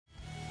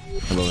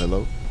Hello,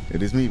 hello.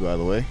 It is me, by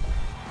the way.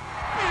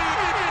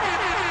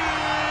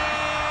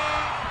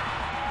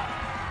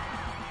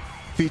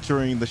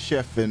 Featuring the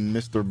chef and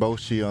Mr.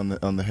 Boshi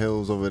on the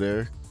hills over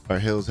there. Our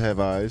hills have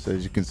eyes,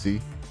 as you can see,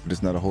 but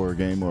it's not a horror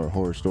game or a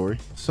horror story.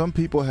 Some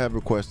people have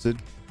requested,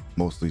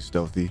 mostly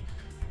stealthy,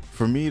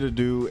 for me to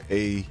do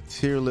a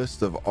tier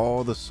list of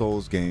all the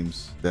Souls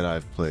games that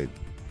I've played,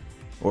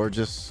 or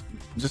just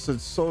a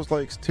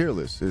Souls-like tier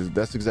list.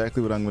 That's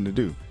exactly what I'm going to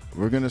do.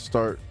 We're going to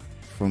start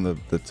from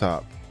the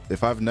top.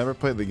 If I've never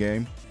played the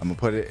game, I'm gonna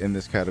put it in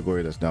this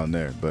category that's down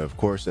there. But of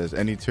course, as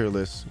any tier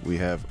list, we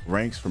have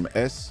ranks from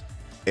S,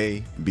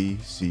 A, B,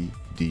 C,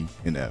 D,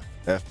 and F.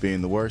 F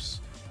being the worst,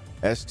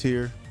 S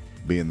tier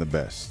being the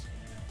best.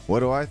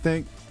 What do I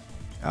think?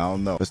 I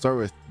don't know. Let's start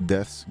with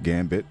Death's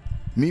Gambit.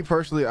 Me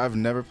personally, I've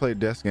never played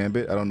Death's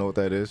Gambit. I don't know what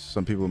that is.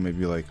 Some people may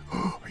be like,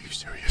 oh, are you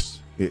serious?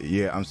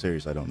 Yeah, I'm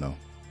serious. I don't know.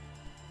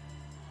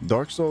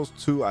 Dark Souls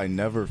 2, I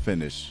never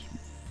finished.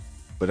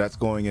 But that's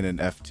going in an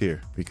F tier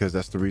because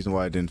that's the reason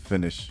why I didn't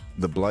finish.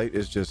 The Blight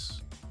is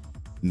just,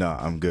 nah,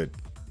 I'm good.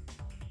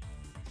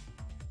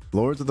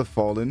 Lords of the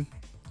Fallen,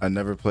 I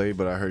never played,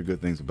 but I heard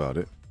good things about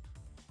it.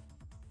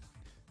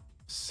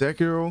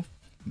 Sekiro,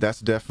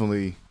 that's an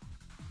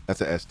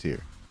S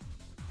tier.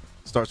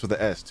 Starts with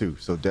an S too,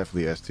 so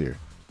definitely S tier.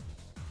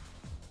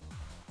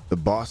 The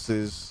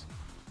bosses,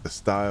 the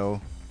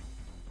style,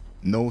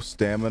 no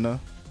stamina,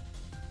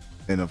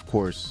 and of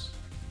course,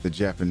 the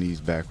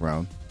Japanese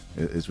background.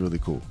 It's really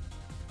cool.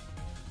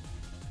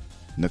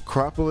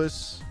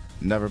 Necropolis,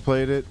 never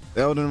played it.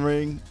 Elden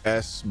Ring,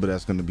 S, but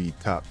that's going to be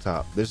top.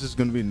 This is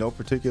going to be no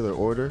particular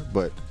order,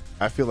 but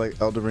I feel like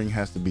Elden Ring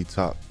has to be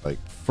top, like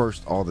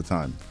first all the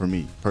time for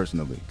me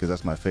personally, because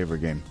that's my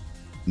favorite game.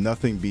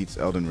 Nothing beats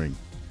Elden Ring.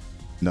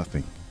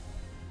 Nothing.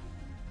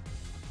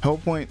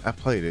 Hellpoint, I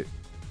played it.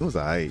 It was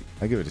alright.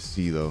 I give it a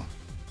C though.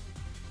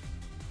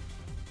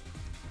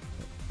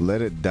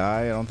 Let It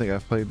Die, I don't think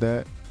I've played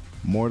that.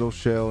 Mortal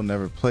Shell,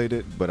 never played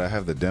it, but I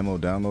have the demo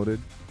downloaded.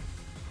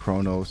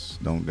 Chronos,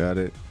 don't got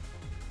it.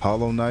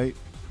 Hollow Knight,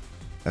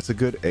 that's a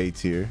good A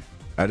tier.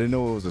 I didn't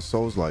know it was a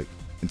Souls-like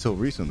until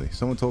recently.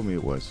 Someone told me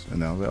it was,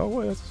 and I was like, oh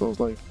wait, that's a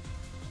Souls-like.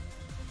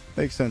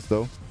 Makes sense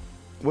though.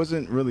 It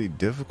wasn't really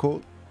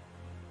difficult,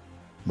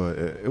 but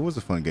it was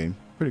a fun game.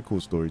 Pretty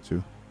cool story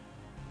too.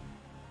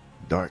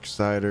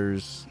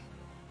 Darksiders,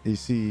 you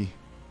see,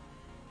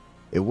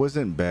 it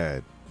wasn't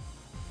bad.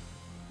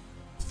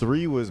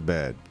 3 was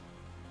bad.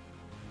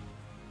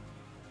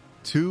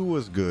 2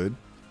 was good.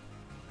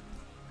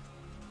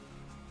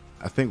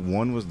 I think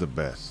 1 was the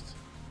best.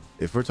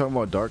 If we're talking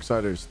about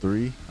Darksiders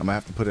 3, I'm gonna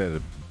have to put it at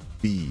a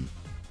B.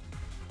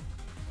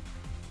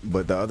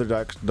 But the other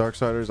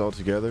Darksiders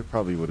altogether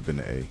probably would have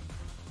been an A.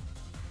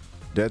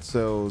 Dead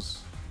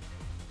Cells,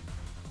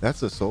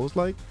 that's a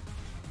Souls-like?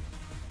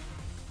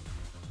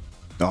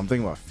 No, I'm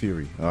thinking about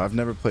Fury. I've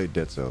never played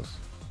Dead Cells.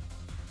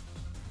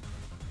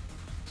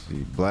 Let's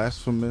see,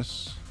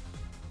 Blasphemous.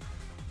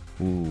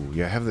 Ooh,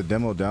 yeah, I have the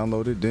demo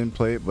downloaded. Didn't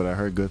play it, but I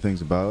heard good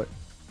things about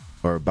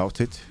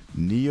it.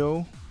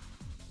 Neo,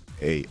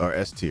 A or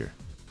S tier.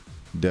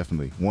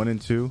 Definitely. 1 and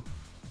 2,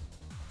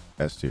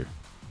 S tier.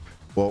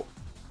 Well,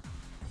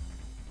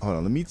 hold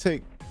on. Let me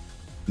take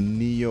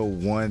Neo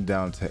 1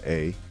 down to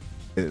A.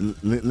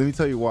 Let me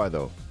tell you why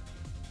though.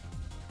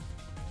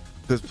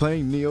 Because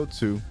playing Neo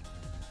 2,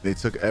 they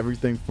took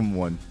everything from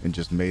 1 and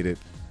just made it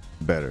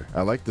better.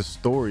 I like the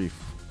story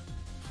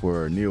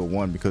for Neo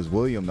 1 because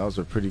William, that was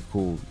a pretty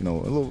cool, a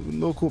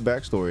little cool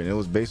backstory, and it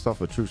was based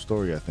off a true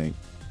story. I think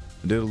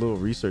I did a little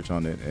research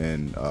on it,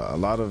 and a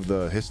lot of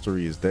the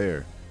history is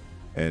there,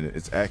 and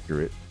it's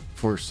accurate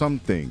for some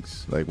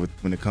things, like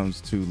when it comes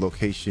to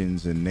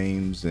locations and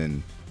names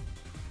and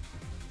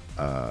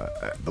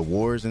the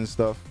wars and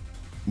stuff.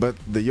 But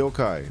the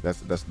yokai,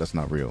 that's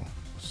not real.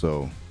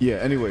 So yeah,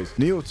 anyways,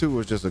 Neo 2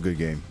 was just a good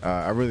game.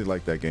 I really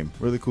like that game.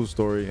 Really cool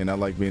story, and I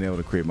like being able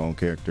to create my own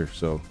character.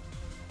 So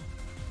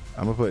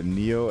I'm gonna put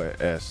Neo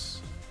at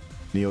S,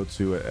 Neo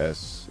 2 at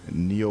S,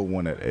 and Neo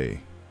 1 at A.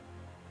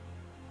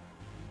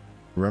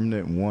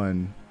 Remnant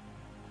 1,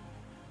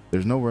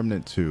 there's no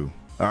Remnant 2.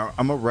 I'm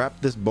gonna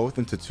wrap this both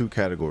into 2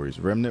 categories,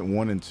 Remnant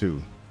 1 and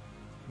 2.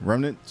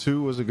 Remnant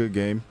 2 was a good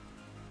game,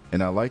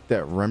 and I like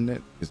that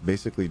Remnant is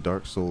basically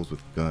Dark Souls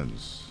with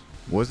guns.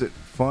 Was it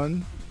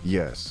fun?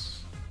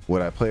 Yes.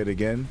 Would I play it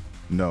again?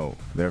 No.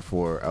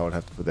 Therefore, I would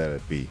have to put that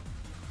at B,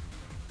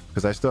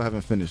 because I still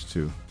haven't finished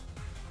 2.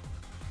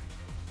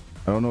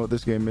 I don't know what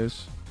this game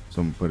is,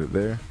 so I'm gonna put it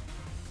there.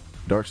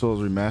 Dark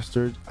Souls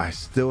Remastered, I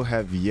still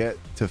have yet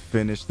to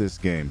finish this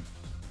game.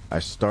 I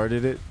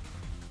started it.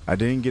 I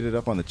didn't get it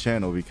up on the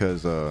channel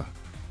because I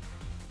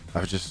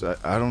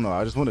don't know.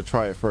 I just want to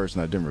try it first,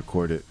 and I didn't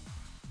record it.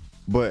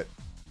 But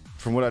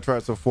from what I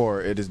tried so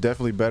far, it is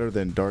definitely better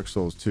than Dark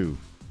Souls 2.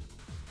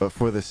 But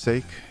for the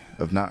sake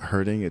of not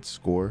hurting its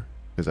score,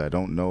 because I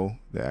don't know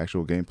the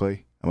actual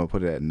gameplay, I'm gonna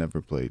put it at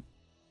never played.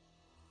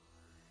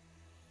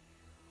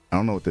 I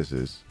don't know what this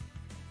is.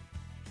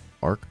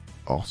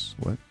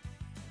 What?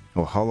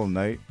 Oh, Hollow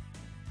Knight.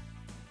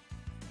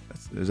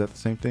 Is that the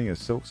same thing as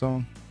Silk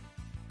Song?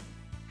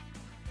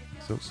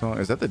 Silk Song.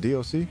 Is that the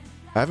DLC?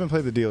 I haven't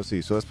played the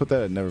DLC, so let's put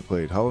that at never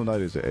played. Hollow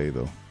Knight is an A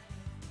though.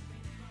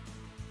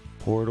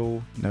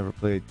 Portal, never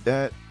played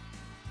that.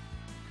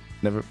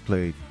 Never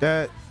played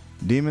that.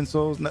 Demon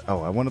Souls,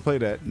 oh, I want to play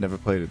that. Never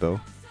played it though.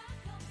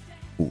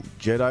 Ooh,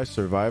 Jedi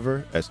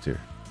Survivor, S tier.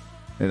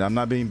 And I'm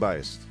not being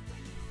biased.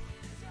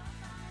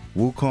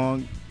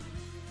 Wukong.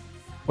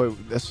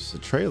 Wait, that's just a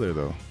trailer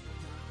though.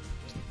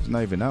 It's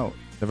not even out.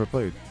 Never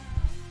played.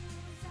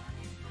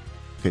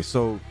 Okay,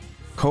 so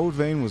Code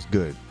Vein was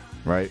good,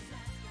 right?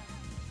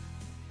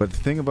 But the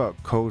thing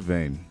about Code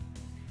Vein,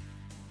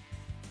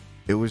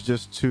 it was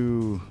just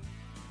too,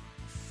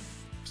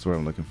 what's the word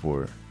I'm looking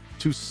for?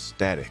 Too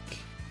static.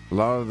 A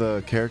lot of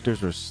the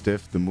characters were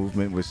stiff. The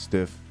movement was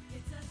stiff.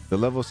 The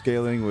level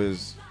scaling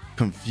was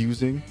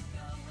confusing.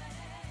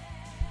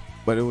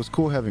 But it was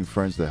cool having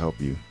friends to help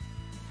you.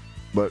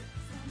 But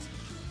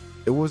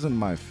it wasn't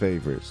my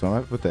favorite, so I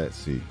might put that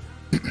C.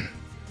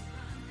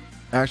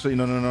 Actually,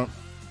 no.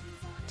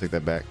 Take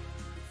that back.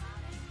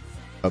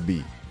 A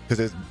B.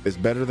 Because it's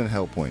better than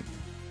Hellpoint.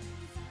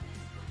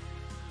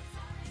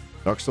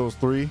 Dark Souls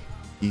 3,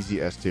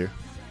 easy S tier.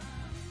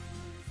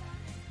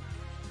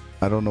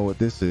 I don't know what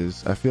this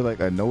is. I feel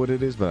like I know what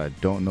it is, but I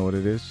don't know what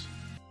it is.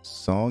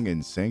 Song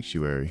in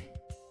Sanctuary.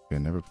 I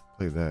never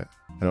played that.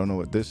 I don't know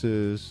what this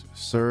is.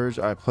 Surge,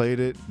 I played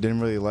it. Didn't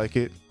really like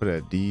it. Put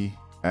it at D.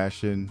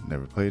 Ashen,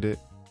 never played it.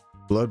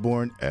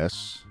 Bloodborne,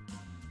 S.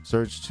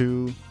 Surge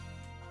 2.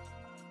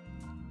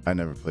 I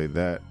never played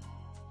that.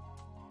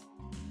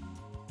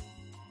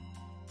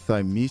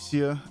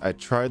 Thymesia, I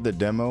tried the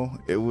demo.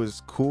 It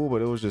was cool,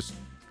 but it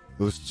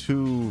was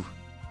too,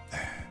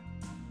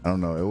 I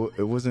don't know.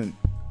 It wasn't,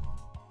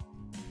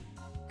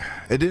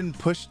 it didn't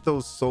push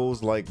those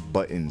Souls-like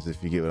buttons,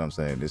 if you get what I'm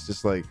saying. It's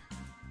just like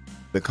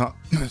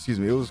excuse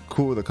me, it was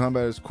cool. The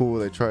combat is cool.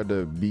 They tried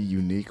to be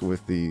unique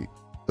with the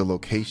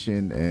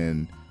location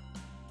and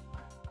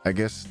I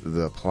guess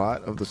the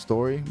plot of the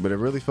story, but it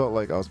really felt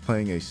like I was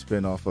playing a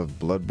spin-off of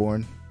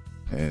Bloodborne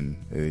and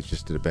they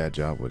just did a bad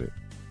job with it.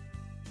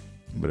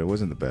 But it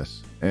wasn't the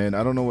best. And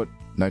I don't know what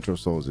Nitro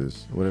Souls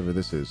is, whatever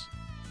this is.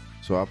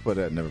 So I'll put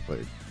that never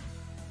played.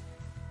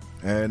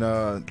 And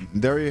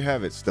there you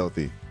have it,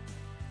 Stealthy.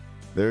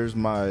 There's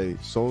my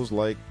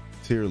Souls-like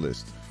tier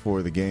list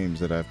for the games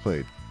that I've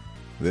played.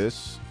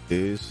 This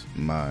is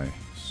my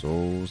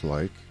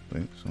Souls-like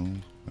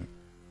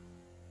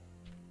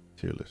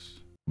tier list.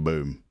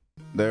 Boom.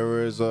 There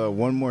was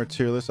one more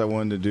tier list I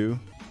wanted to do.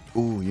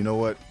 Ooh, you know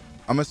what?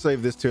 I'm gonna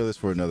save this tier list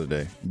for another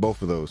day.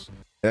 Both of those.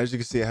 And as you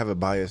can see, I have a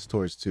bias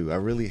towards 2. I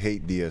really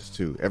hate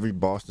DS2. Every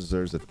boss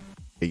deserves a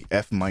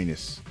F-.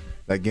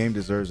 That game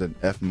deserves an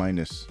F-.